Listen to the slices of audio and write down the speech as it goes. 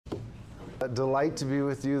A delight to be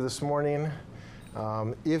with you this morning.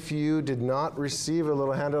 If you did not receive a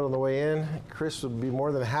little handout on the way in, Chris would be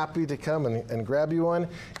more than happy to come and grab you one.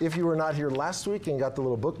 If you were not here last week and got the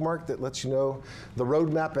little bookmark that lets you know the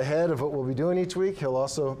roadmap ahead of what we'll be doing each week, he'll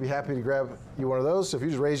also be happy to grab you one of those. So if you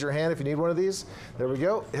just raise your hand if you need one of these, there we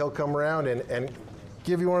go. He'll come around and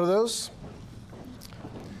give you one of those.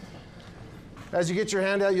 As you get your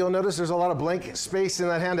handout, you'll notice there's a lot of blank space in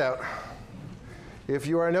that handout. If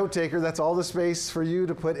you are a note taker, that's all the space for you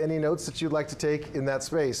to put any notes that you'd like to take in that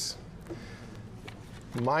space.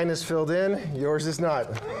 Mine is filled in, yours is not.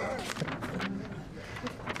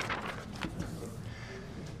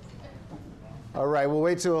 All right, we'll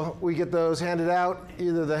wait till we get those handed out,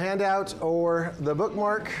 either the handout or the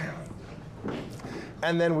bookmark,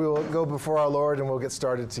 and then we will go before our Lord and we'll get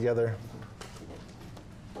started together.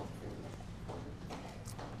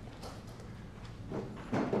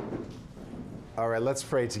 All right, let's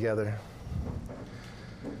pray together.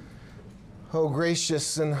 Oh,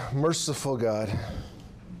 gracious and merciful God,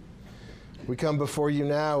 we come before you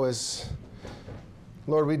now as,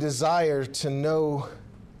 Lord, we desire to know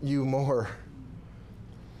you more.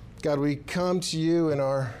 God, we come to you in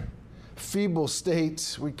our feeble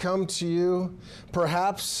state. We come to you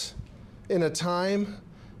perhaps in a time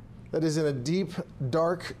that is in a deep,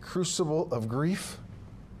 dark crucible of grief.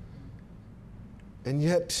 And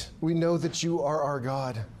yet, we know that you are our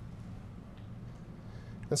God.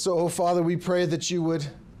 And so, oh Father, we pray that you would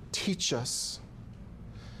teach us,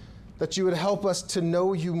 that you would help us to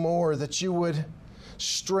know you more, that you would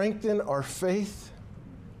strengthen our faith,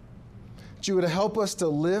 that you would help us to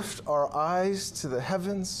lift our eyes to the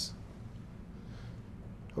heavens.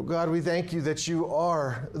 Oh God, we thank you that you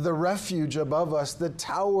are the refuge above us, the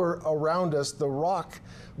tower around us, the rock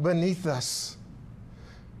beneath us.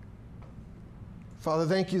 Father,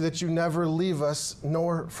 thank you that you never leave us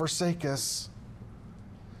nor forsake us.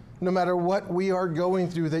 No matter what we are going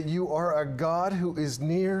through, that you are a God who is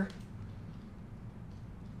near,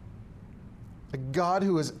 a God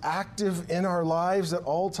who is active in our lives at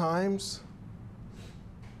all times,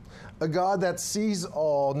 a God that sees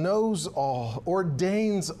all, knows all,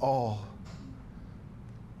 ordains all.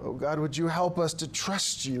 Oh God, would you help us to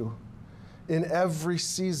trust you in every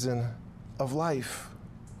season of life?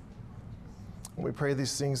 We pray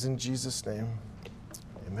these things in Jesus' name.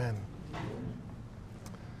 Amen.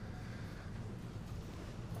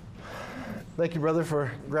 Thank you, brother,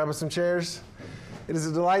 for grabbing some chairs. It is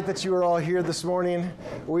a delight that you are all here this morning.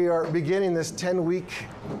 We are beginning this 10-week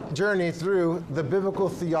journey through the biblical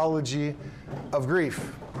theology of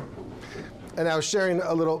grief. And I was sharing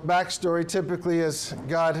a little backstory. Typically, as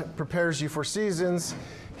God prepares you for seasons,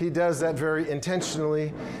 he does that very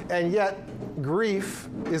intentionally, and yet grief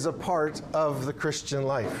is a part of the Christian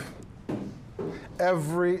life.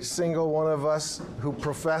 Every single one of us who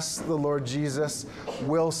profess the Lord Jesus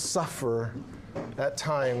will suffer at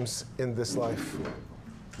times in this life.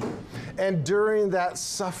 And during that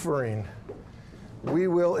suffering, we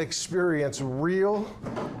will experience real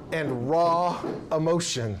and raw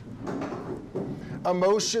emotion.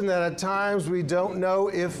 Emotion that at times we don't know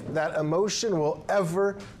if that emotion will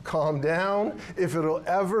ever calm down, if it'll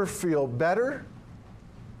ever feel better.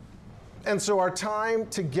 And so our time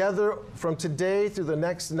together from today through the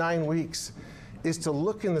next 9 weeks is to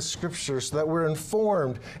look in the scriptures so that we're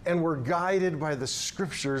informed and we're guided by the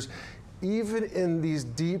scriptures, even in these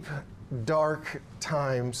deep, dark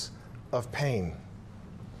times of pain.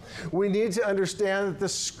 We need to understand that the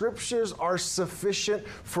scriptures are sufficient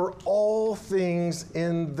for all things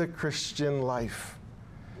in the Christian life.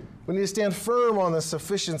 We need to stand firm on the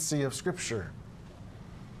sufficiency of scripture.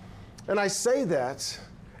 And I say that,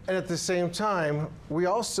 and at the same time, we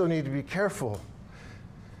also need to be careful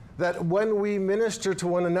that when we minister to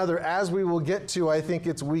one another, as we will get to, I think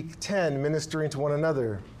it's week 10, ministering to one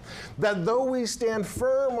another, that though we stand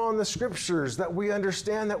firm on the scriptures, that we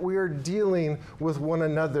understand that we are dealing with one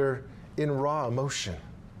another in raw emotion,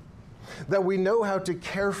 that we know how to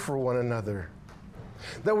care for one another,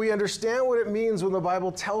 that we understand what it means when the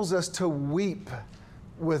Bible tells us to weep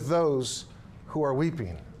with those who are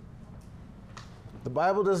weeping. The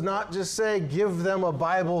Bible does not just say, give them a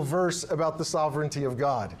Bible verse about the sovereignty of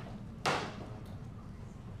God.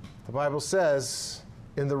 The Bible says,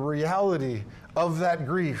 in the reality of that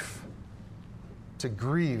grief, to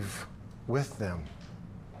grieve with them.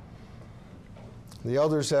 The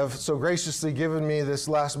elders have so graciously given me this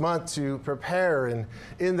last month to prepare, and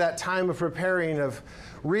in that time of preparing, of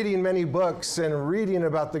reading many books and reading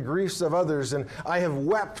about the griefs of others, and I have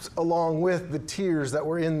wept along with the tears that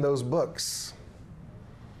were in those books.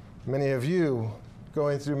 Many of you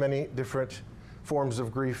going through many different forms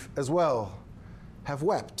of grief as well, have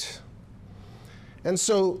wept. And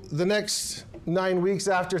so the next 9 weeks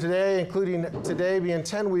after today, including today being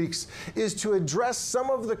 10 weeks, is to address some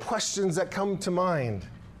of the questions that come to mind.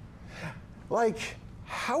 Like,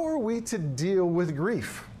 how are we to deal with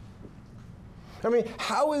grief? I mean,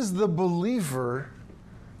 how is the believer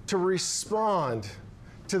to respond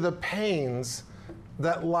to the pains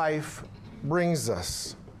that life brings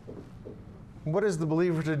us? What is the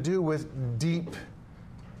believer to do with deep,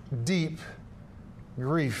 deep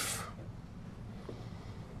grief?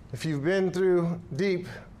 If you've been through deep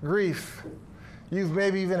grief, you've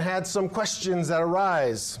maybe even had some questions that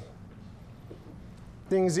arise.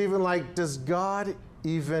 Things even like, does God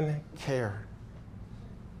even care?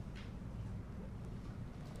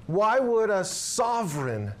 Why would a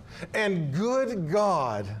sovereign and good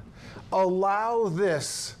God allow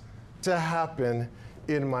this to happen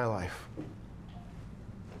in my life?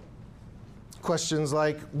 Questions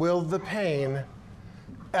like, will the pain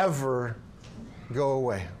ever go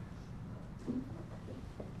away?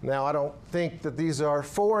 Now, I don't think that these are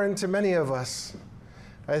foreign to many of us.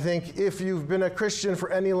 I think if you've been a Christian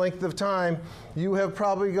for any length of time, you have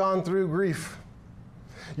probably gone through grief.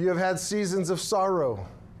 You have had seasons of sorrow.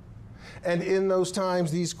 And in those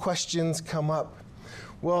times, these questions come up.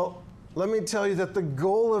 Well, let me tell you that the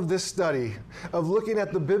goal of this study, of looking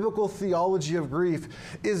at the biblical theology of grief,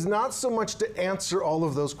 is not so much to answer all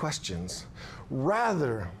of those questions.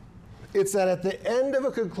 Rather, it's that at the end of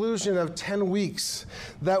a conclusion of 10 weeks,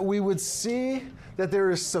 that we would see that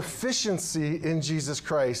there is sufficiency in Jesus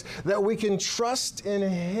Christ, that we can trust in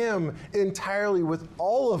Him entirely with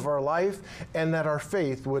all of our life, and that our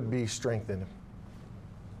faith would be strengthened.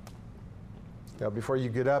 Now, before you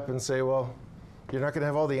get up and say, well, you're not going to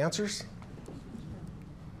have all the answers?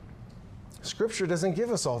 Scripture doesn't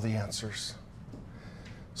give us all the answers.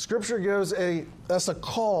 Scripture gives us a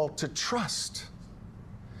call to trust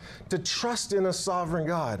in a sovereign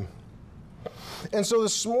God. And so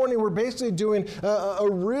this morning we're basically doing a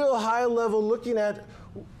real high level looking at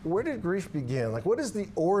where did grief begin? Like, what is the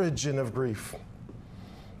origin of grief?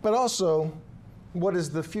 But also, what is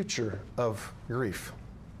the future of grief?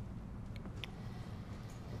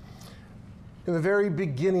 In the very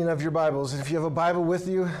beginning of your Bibles, and if you have a Bible with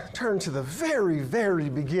you, turn to the very, very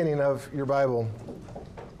beginning of your Bible.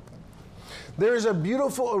 There's a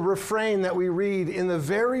beautiful refrain that we read in the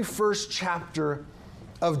very first chapter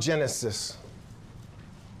of Genesis.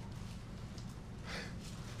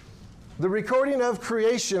 The recording of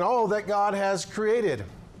creation, all that God has created.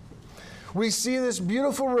 We see this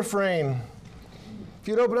beautiful refrain. If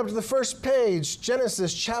you'd open up to the first page,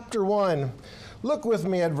 Genesis chapter 1, look with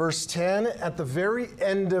me at verse 10. At the very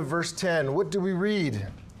end of verse 10, what do we read?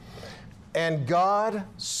 And God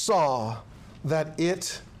saw that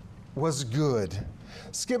it was good.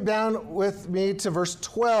 Skip down with me to verse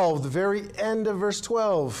 12, the very end of verse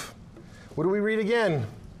 12. What do we read again?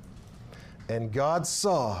 And God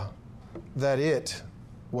saw that it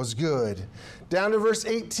was good. Down to verse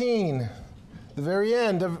 18, the very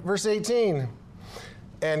end of verse 18.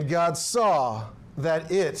 And God saw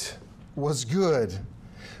that it was good.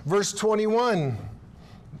 Verse 21,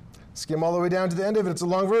 skim all the way down to the end of it. It's a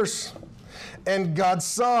long verse. And God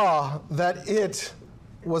saw that it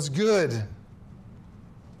was good.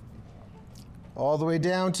 All the way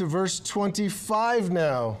down to verse 25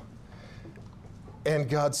 now. And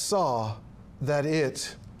God saw that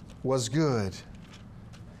it was good.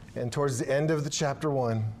 And towards the end of the chapter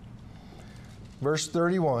 1, verse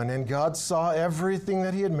 31, and God saw everything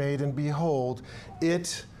that He had made, and behold,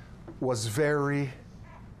 it was very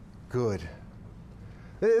good.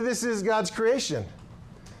 This is God's creation.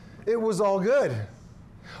 It was all good.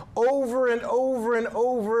 Over and over and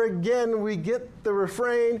over again, we get the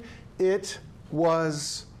refrain, it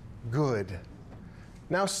was good.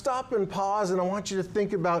 Now stop and pause, and I want you to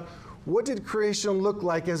think about, what did creation look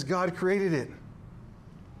like as God created it?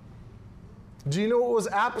 Do you know what was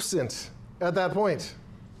absent at that point?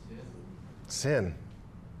 Sin.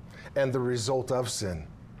 And the result of sin,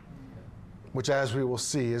 which, as we will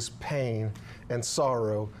see, is pain and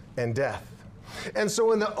sorrow and death. And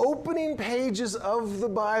so in the opening pages of the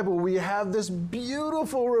Bible, we have this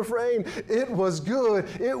beautiful refrain, it was good,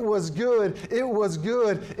 it was good, it was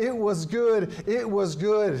good, it was good, it was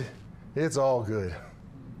good. It's all good.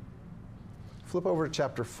 Flip over to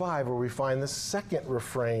chapter 5, where we find the second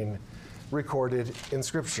refrain recorded in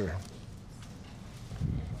Scripture.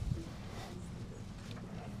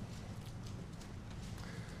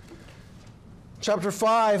 Chapter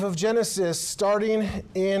 5 of Genesis, starting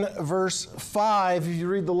in verse 5, if you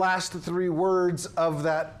read the last three words of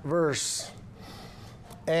that verse.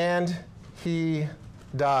 And he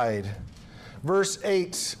died. Verse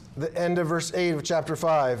 8, the end of verse 8 of chapter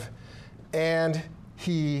 5, and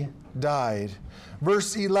he died.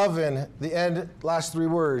 Verse 11, the end, last three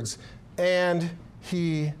words, and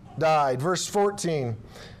he died. Verse 14,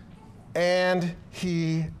 and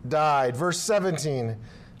he died. Verse 17,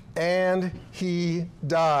 and he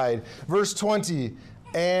died. Verse 20,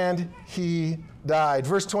 and he died.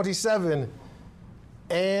 Verse 27,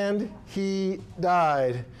 and he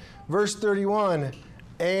died. Verse 31,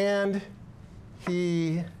 and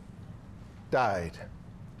he died.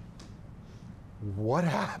 What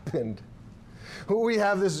happened? We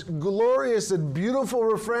have this glorious and beautiful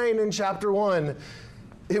refrain in chapter 1.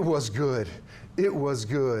 It was good. It was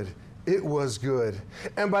good. It was good.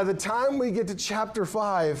 And by the time we get to chapter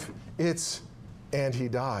 5, it's, and he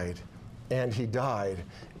died, and he died,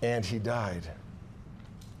 and he died.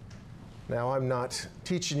 Now, I'm not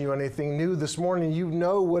teaching you anything new this morning. You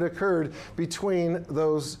know what occurred between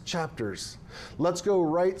those chapters. Let's go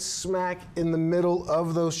right smack in the middle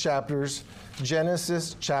of those chapters,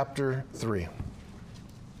 Genesis chapter 3.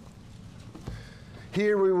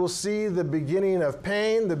 Here we will see the beginning of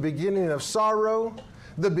pain, the beginning of sorrow,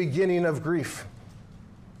 the beginning of grief.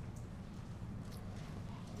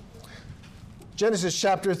 Genesis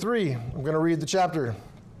chapter 3, I'm going to read the chapter.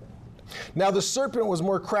 Now the serpent was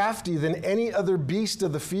more crafty than any other beast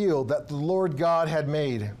of the field that the Lord God had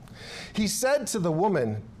made. He said to the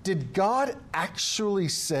woman, "Did God actually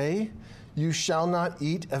say, 'You shall not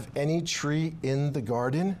eat of any tree in the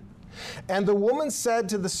garden'?" And the woman said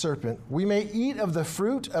to the serpent, "We may eat of the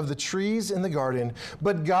fruit of the trees in the garden,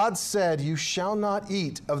 but God said, 'You shall not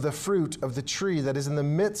eat of the fruit of the tree that is in the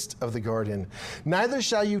midst of the garden, neither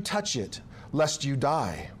shall you touch it, lest you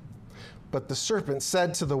die.' But the serpent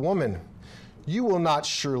said to the woman, 'You will not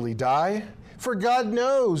surely die, for God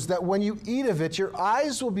knows that when you eat of it, your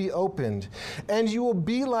eyes will be opened, and you will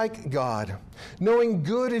be like God, knowing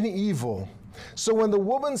good and evil.' So when the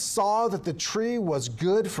woman saw that the tree was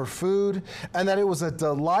good for food, and that it was a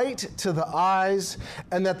delight to the eyes,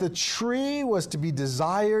 and that the tree was to be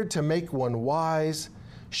desired to make one wise,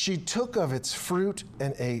 she took of its fruit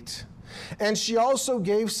and ate. And she also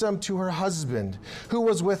gave some to her husband, who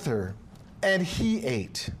was with her, and he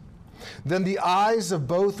ate. Then the eyes of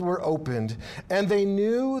both were opened, and they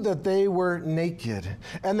knew that they were naked.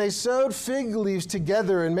 And they sewed fig leaves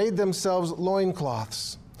together and made themselves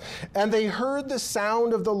loincloths. And they heard the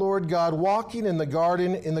sound of the Lord God walking in the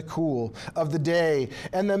garden in the cool of the day.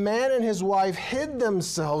 And the man and his wife hid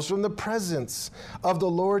themselves from the presence of the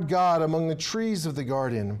Lord God among the trees of the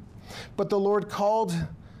garden. But the Lord called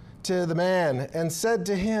to the man and said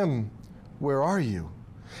to him, "Where are you?"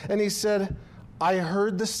 And he said, "I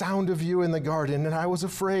heard the sound of you in the garden, and I was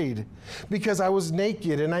afraid, because I was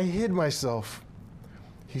naked and I hid myself."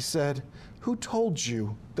 He said, "Who told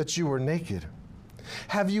you that you were naked?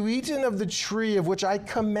 Have you eaten of the tree of which I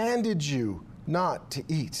commanded you not to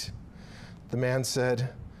eat?" The man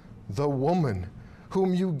said, "The woman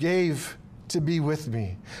whom you gave to be with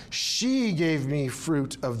me, she gave me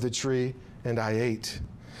fruit of the tree, and I ate."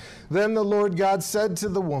 Then the Lord God said to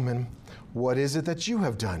the woman, "What is it that you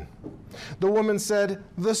have done?" The woman said,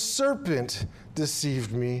 "The serpent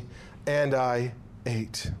deceived me, and I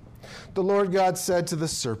ate." The Lord God said to the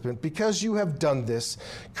serpent, "Because you have done this,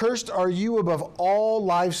 cursed are you above all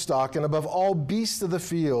livestock and above all beasts of the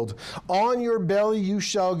field. On your belly you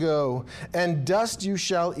shall go, and dust you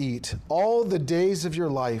shall eat all the days of your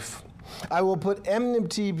life. I will put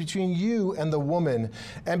enmity between you and the woman,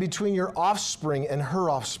 and between your offspring and her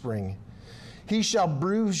offspring. He shall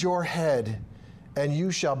bruise your head, and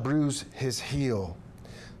you shall bruise his heel."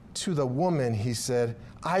 To the woman he said,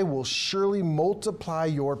 "I will surely multiply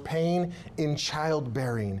your pain in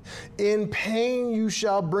childbearing. In pain you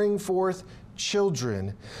shall bring forth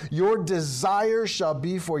children. Your desire shall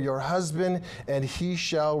be for your husband, and he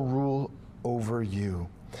shall rule over you."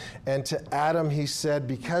 And to Adam he said,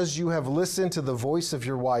 "Because you have listened to the voice of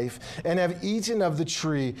your wife, and have eaten of the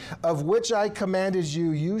tree of which I commanded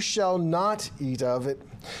you, you shall not eat of it.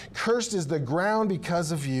 Cursed is the ground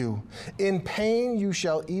because of you. In pain you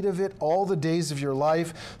shall eat of it all the days of your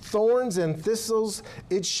life. Thorns and thistles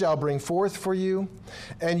it shall bring forth for you,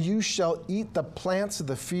 and you shall eat the plants of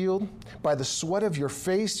the field. By the sweat of your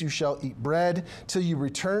face you shall eat bread, till you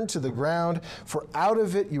return to the ground, for out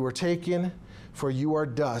of it you were taken. For you are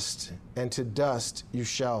dust, and to dust you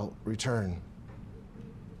shall return."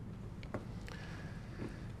 I'm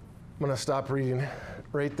going to stop reading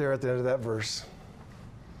right there at the end of that verse.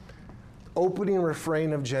 Opening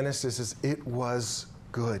refrain of Genesis is, "It was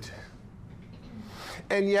good."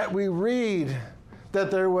 And yet we read that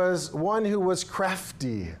there was one who was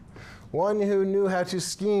crafty, one who knew how to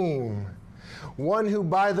scheme, one who,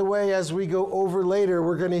 by the way, as we go over later,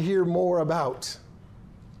 we're going to hear more about,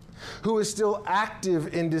 who is still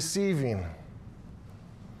active in deceiving,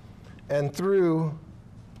 and through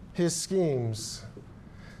his schemes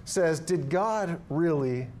says, did God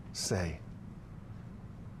really say?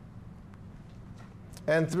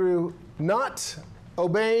 And through not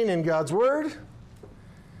obeying in God's word,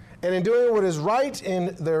 and in doing what is right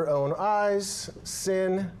in their own eyes,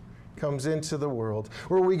 sin comes into the world,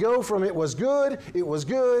 where we go from it was good, it was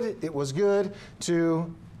good, it was good,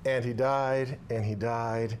 to and he died, and he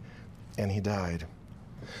died, and he died.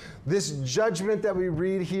 This judgment that we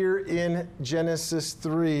read here in Genesis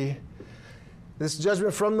 3, this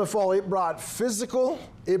judgment from the fall, it brought physical,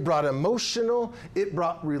 it brought emotional, it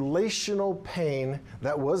brought relational pain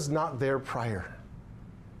that was not there prior.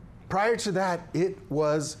 Prior to that, it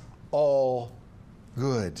was all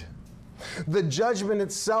good. The judgment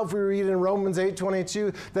itself, we read in Romans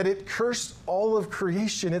 8:22, that it cursed all of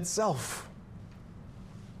creation itself.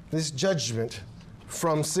 This judgment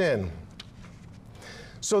from sin.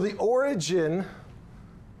 So the origin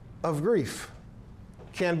of grief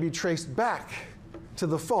can be traced back to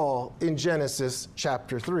the fall in Genesis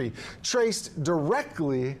chapter 3, traced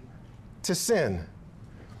directly to sin.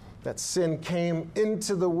 That sin came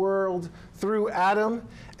into the world through Adam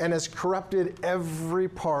and has corrupted every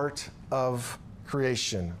part of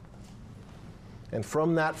creation. And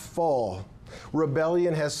from that fall,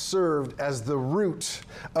 rebellion has served as the root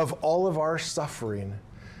of all of our suffering,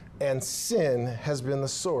 and sin has been the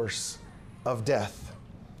source of death.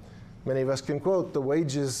 Many of us can quote, the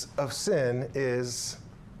wages of sin is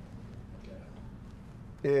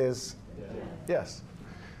yes,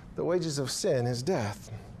 the wages of sin is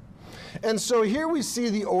death. And so here we see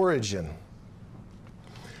the origin.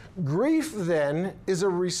 Grief, then, is a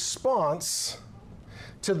response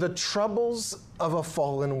to the troubles of a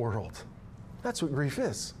fallen world. That's what grief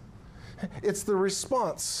is. It's the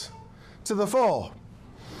response to the fall.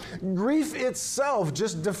 Grief itself,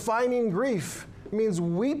 just defining grief, means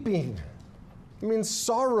weeping. It means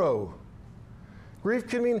sorrow. Grief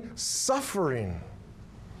can mean suffering.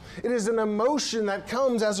 It is an emotion that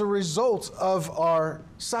comes as a result of our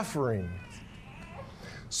suffering.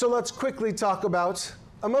 So let's quickly talk about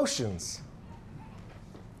emotions.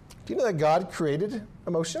 Do you know that God created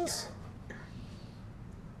emotions?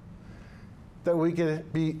 That we can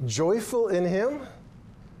be joyful in Him?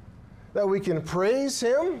 That we can praise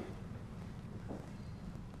Him?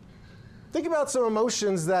 Think about some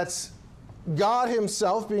emotions that God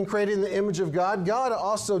Himself, being created in the image of God, God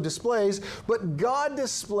also displays, but God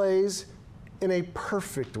displays in a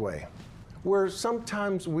perfect way, where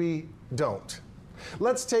sometimes we don't.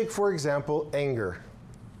 Let's take, for example, anger.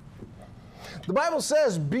 The Bible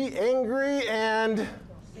says, be angry and...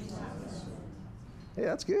 Yeah,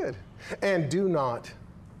 that's good. And do not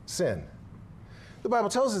sin. The Bible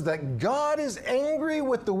tells us that God is angry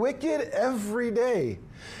with the wicked every day,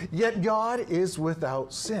 yet God is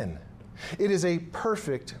without sin. It is a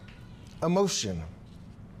perfect emotion.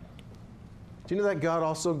 Do you know that God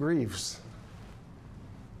also grieves?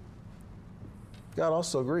 God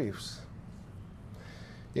also grieves.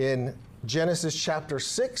 In Genesis chapter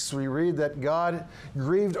 6, we read that God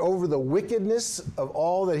grieved over the wickedness of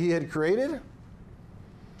all that He had created.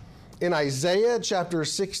 In Isaiah chapter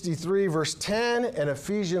 63, verse 10, and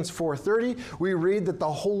Ephesians 4:30, we read that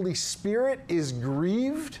the Holy Spirit is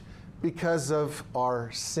grieved because of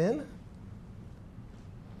our sin.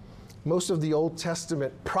 Most of the Old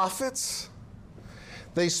Testament prophets,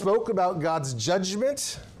 they spoke about God's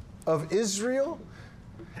judgment of Israel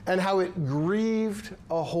and how it grieved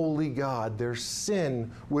a holy God. Their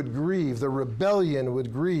sin would grieve, the rebellion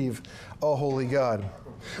would grieve a holy God.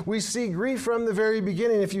 We see grief from the very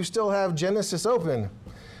beginning. If you still have Genesis open,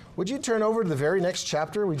 would you turn over to the very next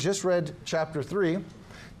chapter? We just read chapter 3.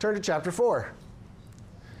 Turn to chapter 4.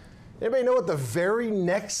 Anybody know what the very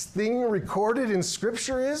next thing recorded in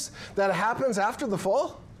Scripture is that happens after the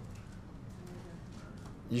fall?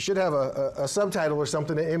 You should have a subtitle or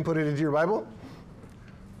something to input it into your Bible.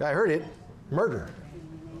 I heard it. Murder.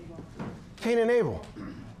 Cain and Abel.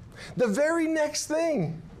 The very next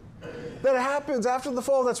thing that happens after the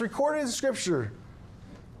fall that's recorded in Scripture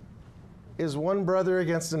is one brother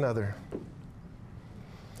against another.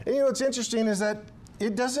 And you know what's interesting is that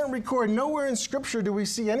it doesn't record, nowhere in Scripture do we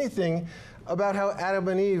see anything about how Adam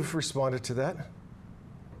and Eve responded to that.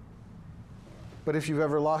 But if you've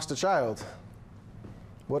ever lost a child,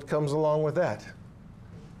 what comes along with that?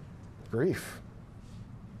 Grief.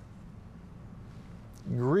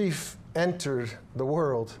 Grief entered the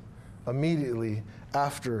world immediately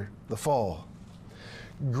after the fall.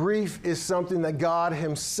 Grief is something that God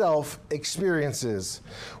himself experiences,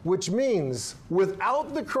 which means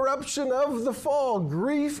without the corruption of the fall,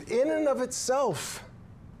 grief in and of itself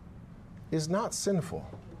is not sinful.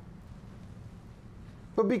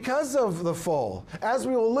 But because of the fall, as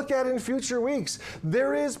we will look at in future weeks,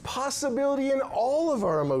 there is possibility in all of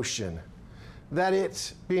our emotion that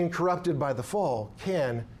it, being corrupted by the fall,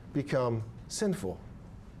 can become sinful.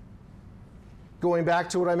 Going back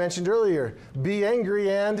to what I mentioned earlier, be angry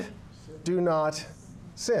and do not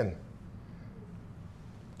sin.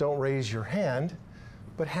 Don't raise your hand,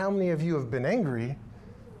 but how many of you have been angry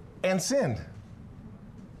and sinned?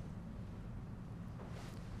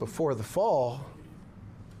 Before the fall,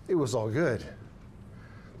 it was all good.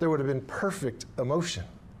 There would have been perfect emotion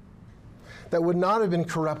that would not have been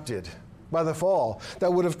corrupted by the fall,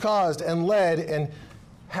 that would have caused and led and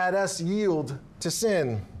had us yield to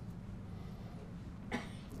sin.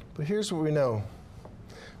 But here's what we know.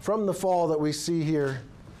 From the fall that we see here,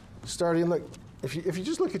 starting, look, if you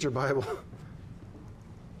just look at your Bible,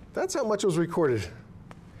 that's how much was recorded.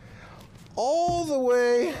 All the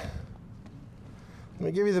way, let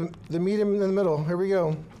me give you the medium in the middle. Here we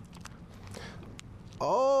go.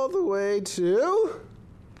 All the way to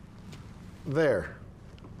there.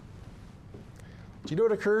 Do you know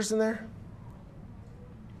what occurs in there?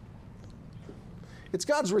 It's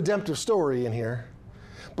God's redemptive story in here.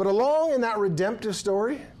 But along in that redemptive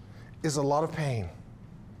story is a lot of pain,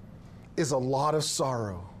 is a lot of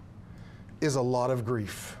sorrow, is a lot of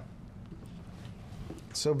grief.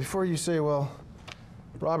 So before you say, well,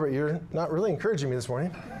 Robert, you're not really encouraging me this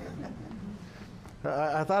morning.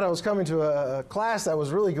 I thought I was coming to a class that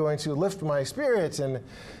was really going to lift my spirits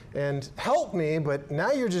and help me, but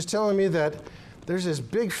now you're just telling me that there's this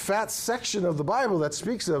big fat section of the Bible that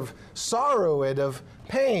speaks of sorrow and of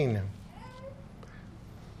pain.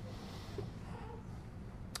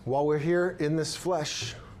 While we're here in this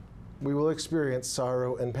flesh, we will experience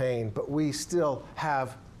sorrow and pain, but we still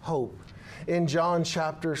have hope. In John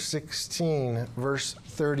chapter 16, verse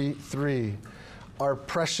 33, our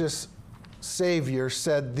precious Savior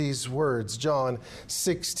said these words. John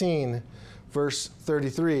 16, verse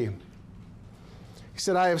 33. He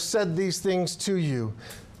said, I have said these things to you,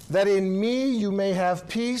 that in me you may have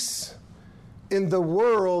peace. In the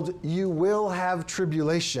world you will have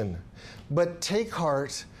tribulation. But take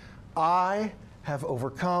heart, I have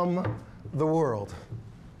overcome the world.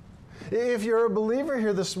 If you're a believer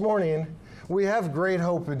here this morning, we have great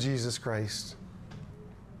hope in Jesus Christ.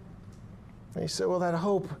 And you say, well, that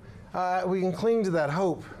hope, we can cling to that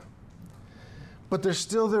hope. But there's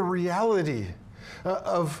still the reality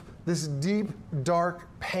of this deep, dark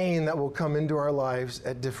pain that will come into our lives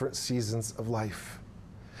at different seasons of life.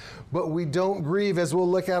 But we don't grieve, as we'll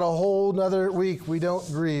look at a whole nother week, we don't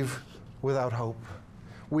grieve without hope.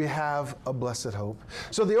 We have a blessed hope.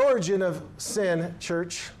 So the origin of sin,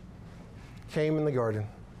 church, came in the garden.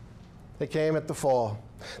 It came at the fall.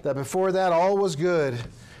 That before that, all was good.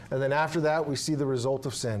 And then after that, we see the result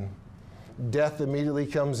of sin. Death immediately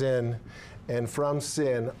comes in. And from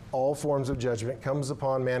sin, all forms of judgment comes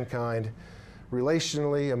upon mankind,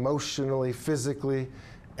 relationally, emotionally, physically.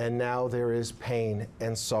 And now there is pain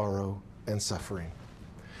and sorrow and suffering.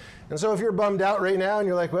 And so if you're bummed out right now and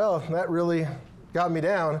you're like, well, that really got me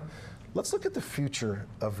down, let's look at the future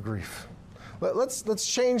of grief. Let's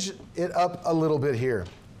change it up a little bit here.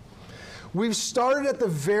 We've started at the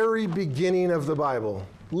very beginning of the Bible,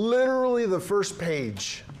 literally the first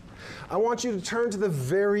page. I want you to turn to the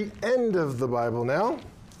very end of the Bible now.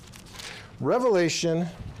 Revelation.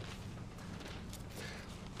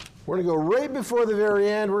 We're going to go right before the very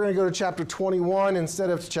end. We're going to go to chapter 21 instead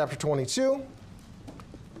of to chapter 22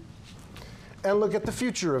 and look at the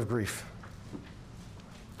future of grief.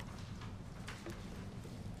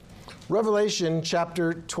 Revelation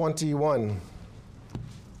chapter 21.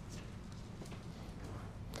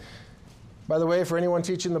 By the way, for anyone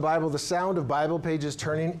teaching the Bible, the sound of Bible pages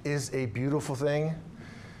turning is a beautiful thing.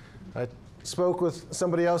 I spoke with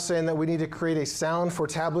somebody else saying that we need to create a sound for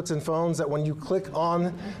tablets and phones that when you click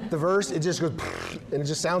on the verse, it just goes and it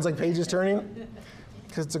just sounds like pages turning,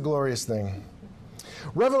 because it's a glorious thing.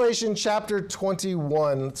 Revelation chapter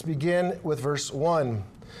 21. Let's begin with verse 1.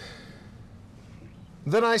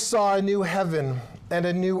 Then I saw a new heaven and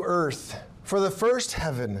a new earth, for the first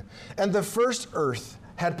heaven and the first earth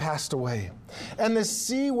had passed away, and the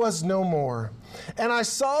sea was no more. And I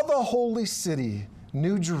saw the holy city,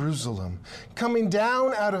 New Jerusalem, coming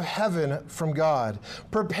down out of heaven from God,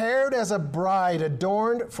 prepared as a bride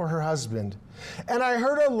adorned for her husband. And I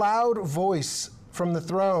heard a loud voice from the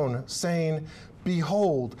throne saying,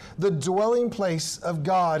 Behold, the dwelling place of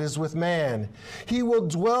God is with man. He will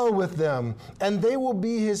dwell with them, and they will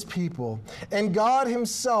be his people, and God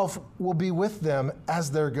himself will be with them as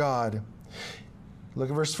their God. Look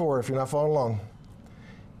at verse 4 if you're not following along.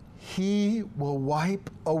 He will wipe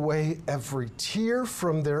away every tear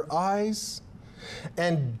from their eyes,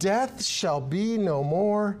 and death shall be no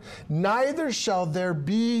more, neither shall there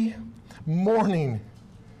be mourning,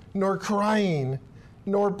 nor crying,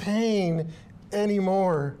 nor pain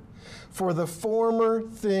anymore, for the former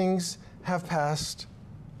things have passed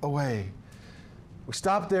away. We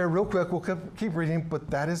stop there real quick. We'll keep reading, but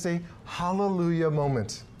that is a hallelujah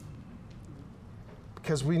moment,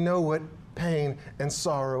 because we know what pain and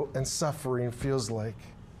sorrow and suffering feels like.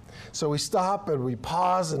 So we stop and we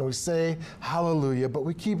pause and we say hallelujah, but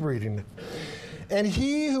we keep reading it. And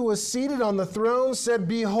he who was seated on the throne said,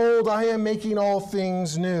 Behold, I am making all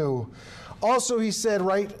things new. Also he said,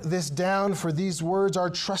 Write this down, for these words are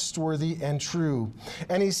trustworthy and true.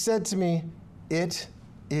 And he said to me, It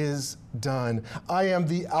is done. I am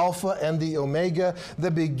the Alpha and the Omega,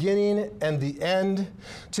 the beginning and the end.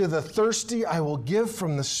 To the thirsty I will give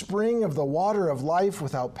from the spring of the water of life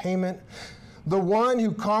without payment. The one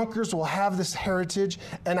who conquers will have this heritage,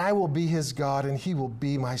 and I will be his God, and he will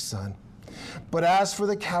be my son. But as for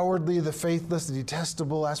the cowardly, the faithless, the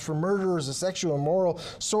detestable, as for murderers, the sexual immoral,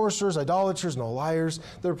 sorcerers, idolaters, and all liars,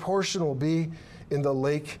 their portion will be in the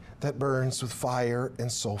lake that burns with fire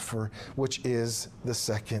and sulfur, which is the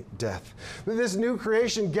second death. This new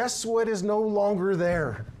creation, guess what is no longer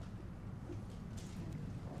there?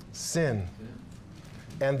 Sin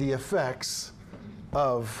and the effects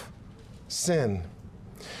of sin.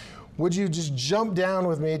 Would you just jump down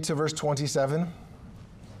with me to verse 27?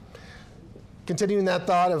 Continuing that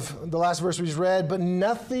thought of the last verse we just read, but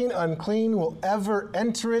nothing unclean will ever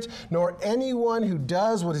enter it, nor anyone who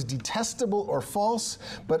does what is detestable or false,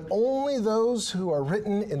 but only those who are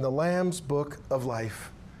written in the Lamb's book of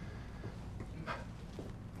life.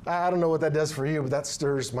 I don't know what that does for you, but that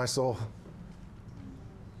stirs my soul.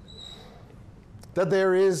 That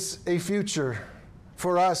there is a future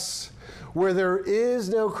for us where there is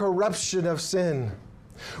no corruption of sin,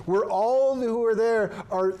 where all who are there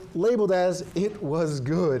are labeled as it was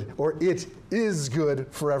good or it is good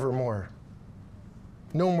forevermore.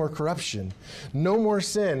 No more corruption, no more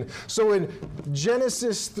sin. So in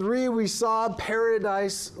Genesis 3, we saw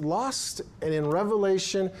paradise lost, and in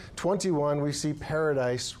Revelation 21, we see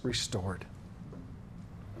paradise restored.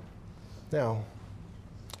 Now,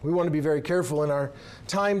 we want to be very careful in our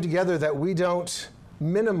time together that we don't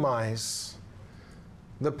minimize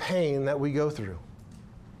the pain that we go through.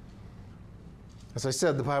 As I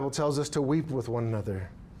said, the Bible tells us to weep with one another.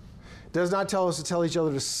 It does not tell us to tell each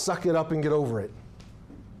other to suck it up and get over it.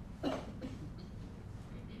 It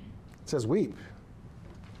says weep.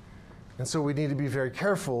 And so we need to be very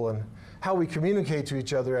careful in how we communicate to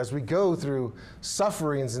each other as we go through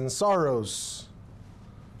sufferings and sorrows.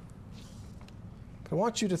 I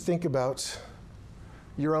want you to think about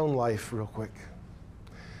your own life real quick.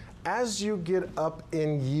 As you get up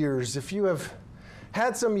in years, if you have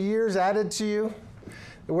had some years added to you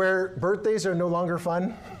where birthdays are no longer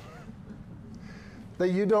fun, that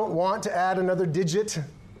you don't want to add another digit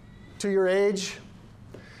to your age,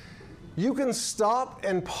 you can stop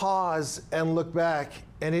and pause and look back,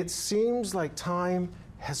 and it seems like time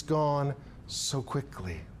has gone so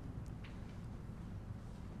quickly.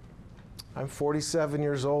 I'm 47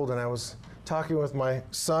 years old, and I was talking with my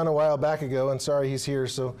son a while back ago, and sorry he's here,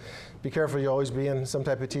 so be careful. You always be in some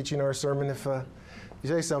type of teaching or a sermon if you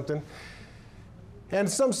say something. And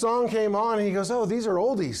some song came on, and he goes, "Oh, these are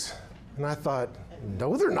oldies." And I thought,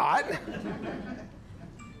 no, they're not.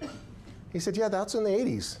 He said, "Yeah, that's in the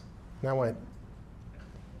 80s. And I went,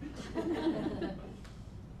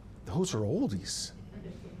 those are oldies.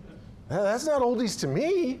 That's not oldies to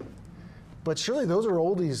me, but surely those are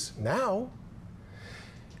oldies now.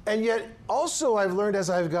 And yet, also, I've learned as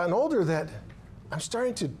I've gotten older that I'm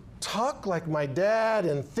starting to talk like my dad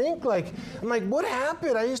and think like, I'm like, what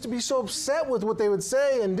happened? I used to be so upset with what they would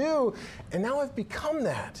say and do, and now I've become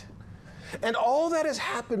that. And all that has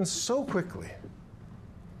happened so quickly.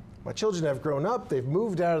 My children have grown up, they've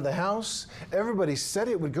moved out of the house. Everybody said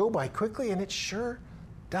it would go by quickly, and it sure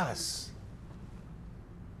does.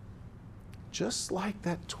 Just like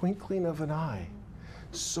that twinkling of an eye,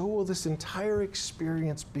 so will this entire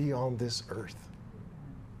experience be on this earth.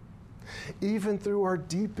 Even through our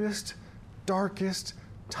deepest, darkest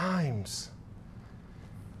times.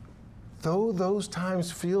 Though those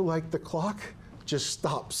times feel like the clock just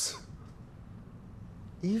stops.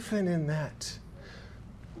 Even in that,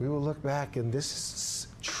 we will look back and this is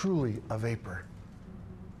truly a vapor.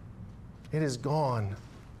 It is gone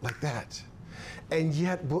like that. And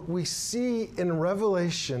yet what we see in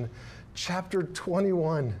Revelation chapter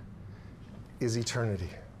 21 is eternity,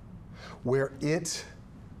 where it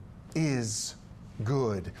is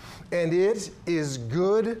good. And it is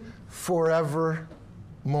good forevermore.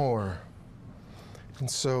 And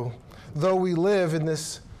so, though we live in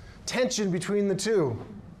this tension between the two,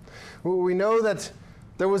 we know that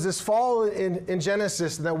there was this fall in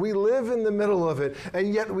Genesis, and that we live in the middle of it,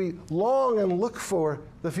 and yet we long and look for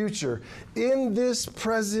the future. In this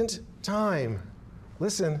present time,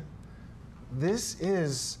 listen, this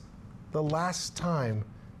is the last time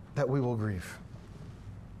that we will grieve.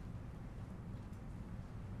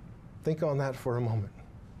 Think on that for a moment.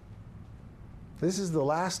 This is the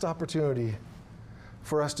last opportunity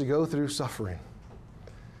for us to go through suffering.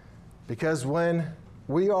 Because when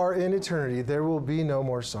we are in eternity, there will be no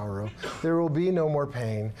more sorrow. There will be no more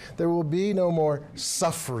pain. There will be no more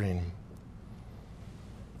suffering.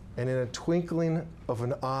 And in a twinkling of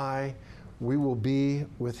an eye, we will be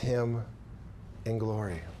with him in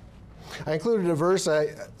glory. I included a verse. I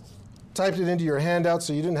typed it into your handout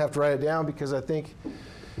so you didn't have to write it down, because I think it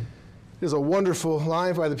is a wonderful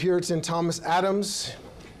line by the Puritan Thomas Adams.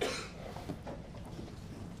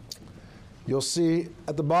 You'll see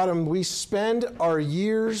at the bottom, we spend our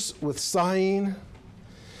years with sighing.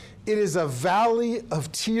 It is a valley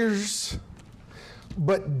of tears,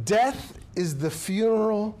 but death is the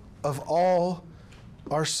funeral of all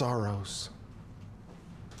our sorrows.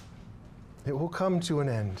 It will come to an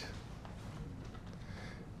end.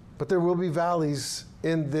 But there will be valleys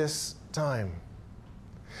in this time.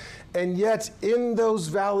 And yet, in those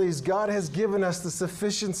valleys, God has given us the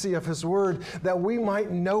sufficiency of his word that we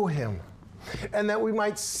might know him, and that we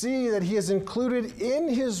might see that he has included in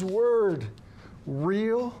his word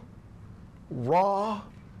real, raw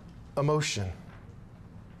emotion.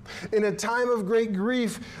 In a time of great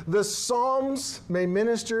grief, the Psalms may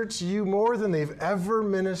minister to you more than they've ever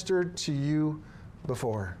ministered to you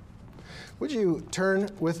before. Would you turn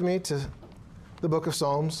with me to the book of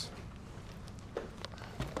Psalms?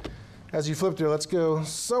 As you flip there, let's go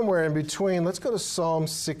somewhere in between. Let's go to Psalm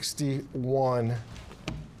 61.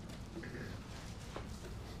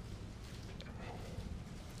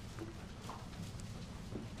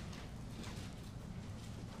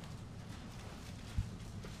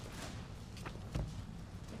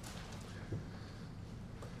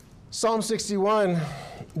 Psalm 61,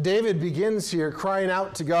 David begins here crying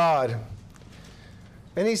out to God.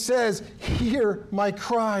 And he says, "Hear my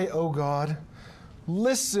cry, O God.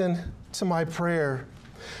 Listen to my prayer.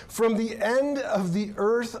 From the end of the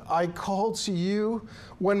earth I call to you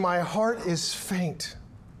when my heart is faint.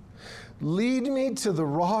 Lead me to the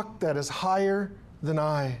rock that is higher than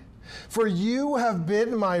I. For you have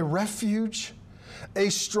been my refuge, a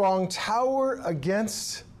strong tower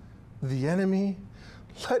against the enemy.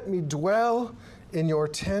 Let me dwell in your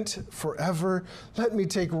tent forever. Let me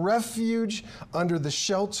take refuge under the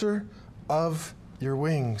shelter of your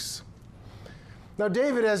wings." Now,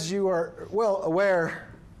 David, as you are well aware,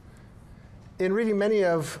 in reading many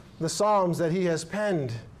of the Psalms that he has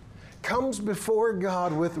penned, comes before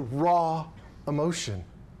God with raw emotion.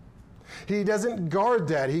 He doesn't guard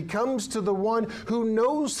that. He comes to the one who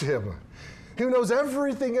knows him, who knows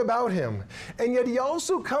everything about him. And yet he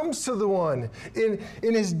also comes to the one, in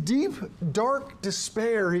his deep, dark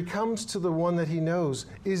despair, he comes to the one that he knows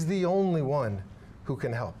is the only one who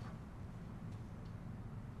can help.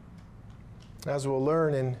 As we'll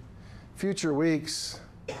learn in future weeks,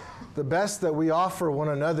 the best that we offer one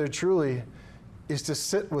another truly is to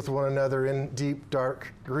sit with one another in deep,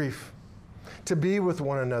 dark grief, to be with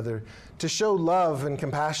one another, to show love and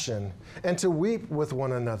compassion, and to weep with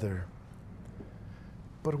one another.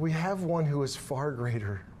 But we have one who is far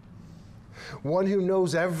greater, one who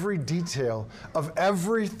knows every detail of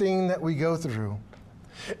everything that we go through.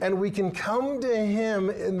 And we can come to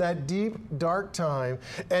him in that deep, dark time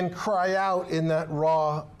and cry out in that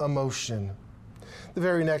raw emotion. The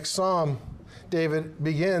very next psalm, David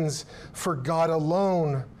begins, "For God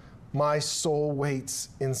alone my soul waits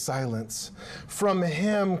in silence. From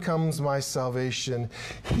him comes my salvation.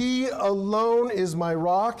 He alone is my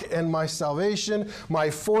rock and my salvation,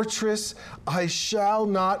 my fortress. I shall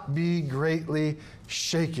not be greatly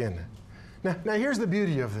shaken." Now here's the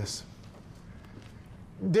beauty of this.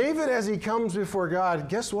 David, as he comes before God,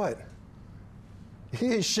 guess what?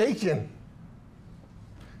 He is shaken.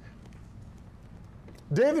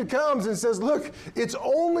 David comes and says, look, it's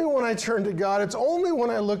only when I turn to God, it's only when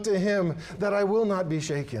I look to him that I will not be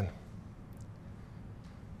shaken.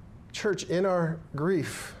 Church, in our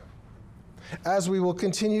grief, as we will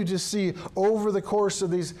continue to see over the course of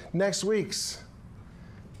these next weeks,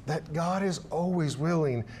 that God is always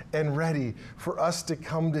willing and ready for us to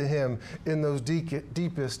come to Him in those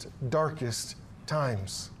deepest, darkest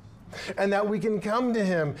times. And that we can come to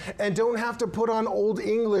Him and don't have to put on Old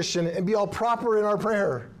English and be all proper in our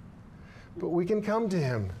prayer. But we can come to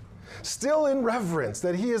Him, still in reverence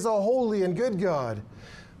that He is a holy and good God.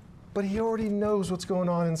 But He already knows what's going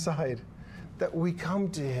on inside. That we come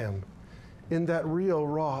to Him in that real,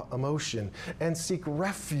 raw emotion and seek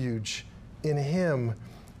refuge in Him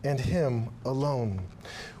and Him alone.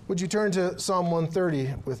 Would you turn to Psalm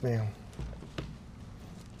 130 with me?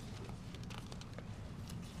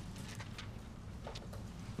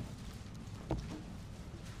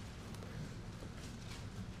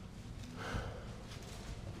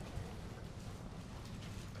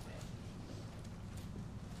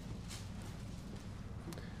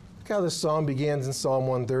 Look how this psalm begins in Psalm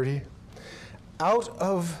 130. Out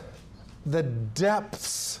of the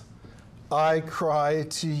depths I cry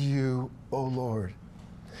to you, O Lord.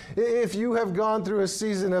 If you have gone through a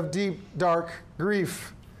season of deep, dark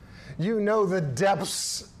grief, you know the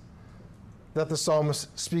depths that the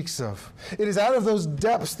psalmist speaks of. It is out of those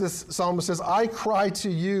depths, this psalmist says, I cry to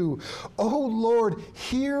you, O Lord,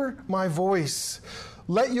 hear my voice.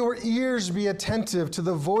 Let your ears be attentive to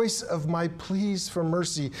the voice of my pleas for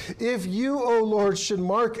mercy. If you, O Lord, should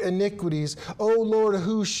mark iniquities, O Lord,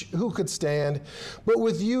 who could stand? But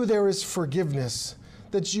with you there is forgiveness,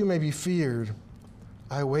 that you may be feared.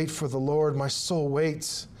 I wait for the Lord, my soul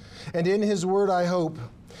waits, and in His word I hope.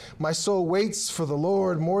 My soul waits for the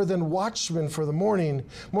Lord more than watchmen for the morning,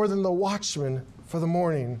 more than the watchmen for the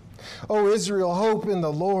morning. O Israel, hope in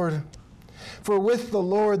the Lord. For with the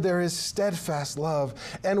Lord there is steadfast love,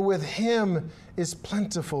 and with Him is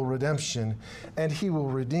plentiful redemption, and He will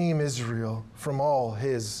redeem Israel from all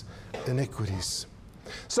his iniquities.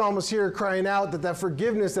 Psalmist here crying out that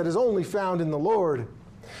forgiveness that is only found in the Lord.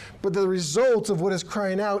 But the result of what is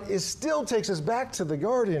crying out still takes us back to the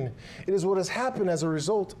garden. It is what has happened as a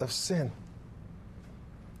result of sin.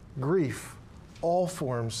 Grief, all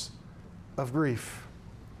forms of grief,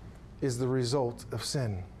 is the result of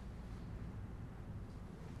sin.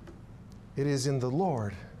 It is in the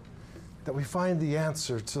Lord that we find the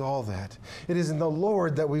answer to all that. It is in the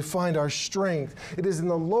Lord that we find our strength. It is in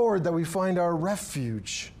the Lord that we find our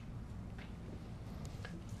refuge.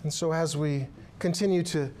 And so as we continue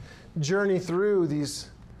to journey through these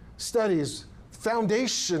studies,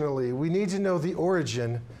 foundationally, we need to know the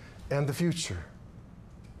origin and the future.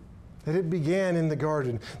 That it began in the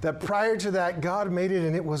garden, that prior to that, God made it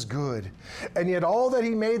and it was good. And yet all that He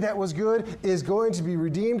made that was good is going to be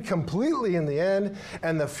redeemed completely in the end,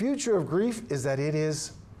 and the future of grief is that it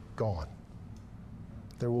is gone.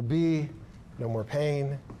 There will be no more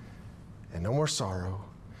pain and no more sorrow,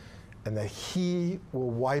 and that He will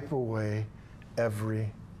wipe away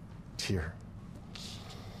every tear.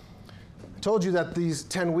 I told you that these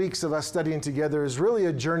 10 weeks of us studying together is really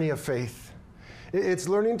a journey of faith. It's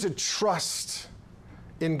learning to trust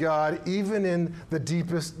in God, even in the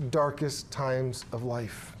deepest, darkest times of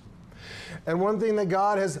life. And one thing that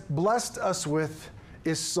God has blessed us with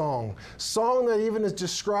is song. Song that even is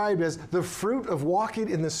described as the fruit of walking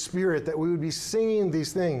in the Spirit, that we would be singing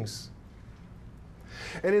these things.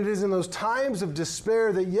 And it is in those times of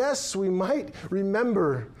despair that, yes, we might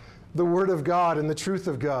remember the Word of God and the truth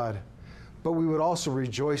of God, but we would also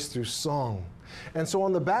rejoice through song. And so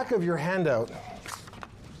on the back of your handout,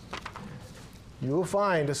 you will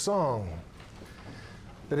find a song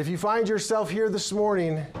that if you find yourself here this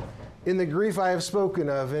morning in the grief I have spoken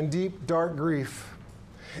of, in deep, dark grief,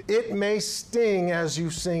 it may sting as you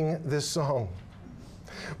sing this song.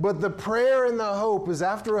 But the prayer and the hope is,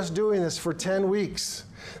 after us doing this for 10 weeks,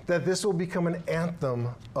 that this will become an anthem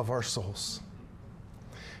of our souls.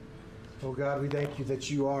 Oh God, we thank you that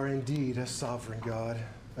you are indeed a sovereign God,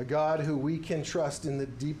 a God who we can trust in the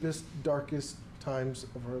deepest, darkest times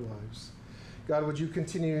of our lives. God, would you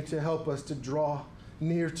continue to help us to draw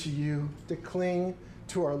near to you, to cling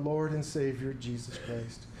to our Lord and Savior, Jesus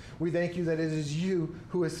Christ. We thank you that it is you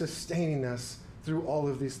who is sustaining us through all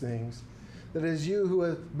of these things, that it is you who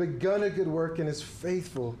has begun a good work and is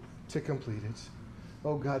faithful to complete it.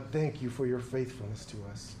 Oh God, thank you for your faithfulness to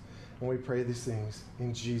us. And we pray these things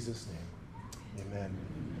in Jesus' name. Amen.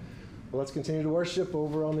 Well, let's continue to worship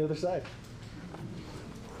over on the other side.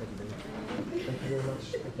 Thank you very much.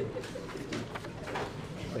 Thank you very much.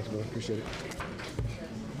 Thanks, brother. Appreciate it.